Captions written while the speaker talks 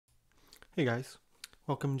Hey guys,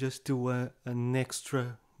 welcome just to an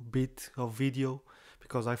extra bit of video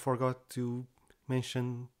because I forgot to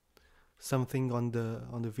mention something on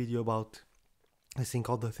the video about async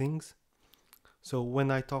all the things. So when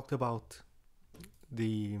I talked about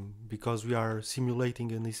the because we are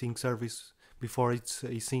simulating an async service before it's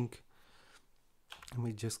async, let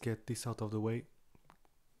me just get this out of the way.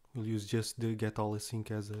 We'll use just the get all async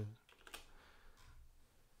as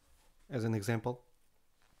an example.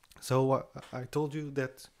 So I told you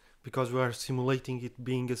that because we are simulating it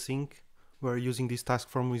being async, we're using this task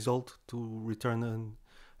from result to return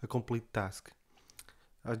a complete task.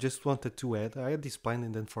 I just wanted to add, I had this plan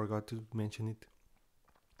and then forgot to mention it,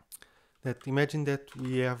 that imagine that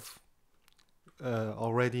we have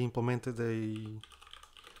already implemented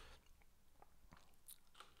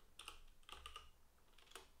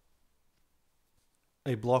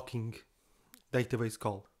a blocking database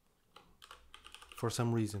call for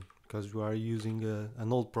some reason, because we are using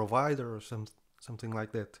an old provider or something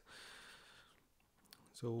like that.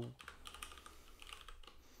 So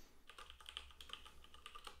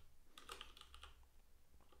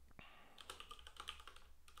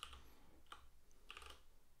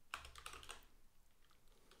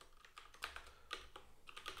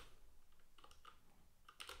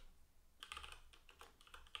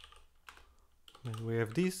we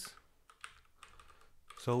have this.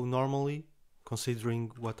 So normally, considering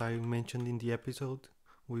what I mentioned in the episode,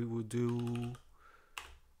 we would do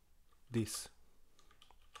this.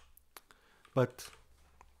 But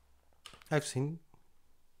I've seen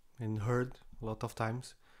and heard a lot of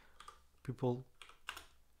times people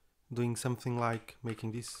doing something like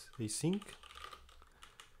making this async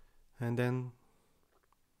and then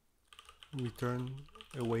return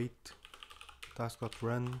await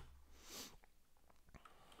task.run.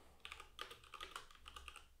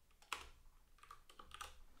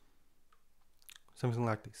 Something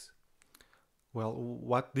like this. Well,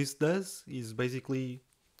 what this does is basically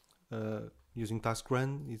using task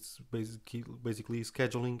run. It's basically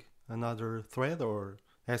scheduling another thread or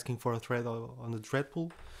asking for a thread on the thread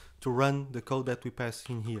pool to run the code that we pass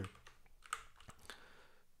in here.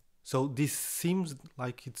 So this seems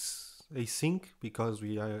like it's async because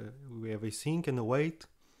we have async and await,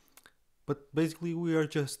 but basically we are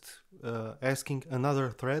just asking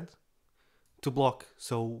another thread to block.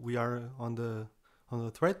 So we are on the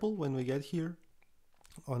thread pool when we get here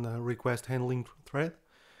on a request handling thread,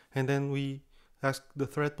 and then we ask the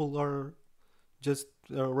thread pool or just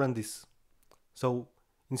run this. So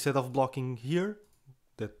instead of blocking here,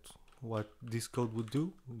 that what this code would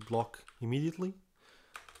do, block immediately,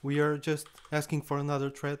 we are just asking for another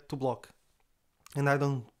thread to block. And I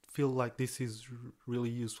don't feel like this is really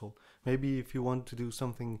useful. Maybe if you want to do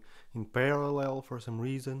something in parallel for some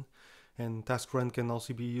reason, and task run can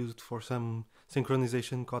also be used for some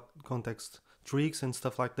synchronization context tricks and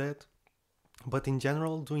stuff like that. But in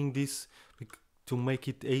general, doing this to make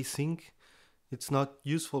it async, it's not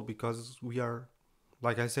useful because we are,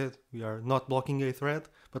 like I said, we are not blocking a thread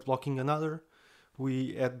but blocking another.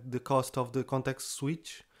 We add the cost of the context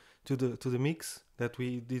switch to the mix that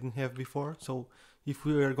we didn't have before. So if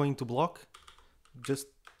we are going to block, just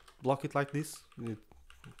block it like this.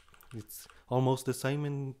 It's almost the same,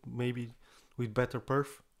 and maybe with better perf.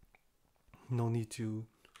 No need to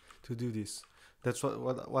do this. That's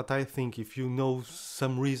what I think. If you know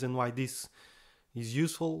some reason why this is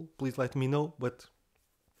useful, please let me know. But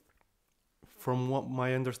from what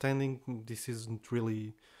my understanding, this isn't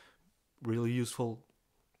really useful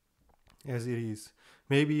as it is.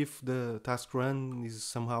 Maybe if the task run is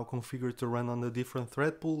somehow configured to run on a different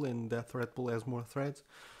thread pool and that thread pool has more threads,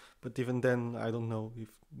 but even then I don't know if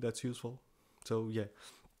that's useful. So yeah,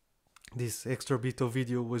 this extra bit of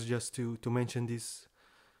video was just to mention this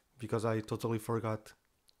because I totally forgot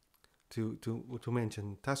to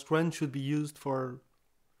mention. Task run should be used for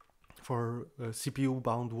CPU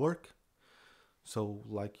bound work. So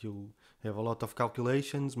like you have a lot of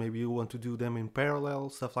calculations, maybe you want to do them in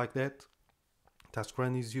parallel, stuff like that. Task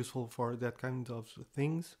run is useful for that kind of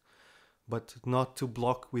things, but not to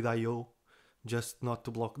block with IO, just not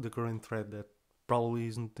to block the current thread. That probably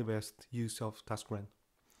isn't the best use of task run.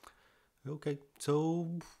 Okay,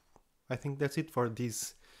 so I think that's it for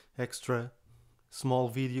this extra small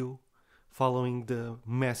video following the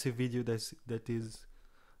massive video that is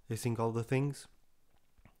async all the things.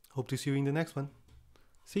 Hope to see you in the next one.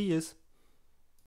 See yous!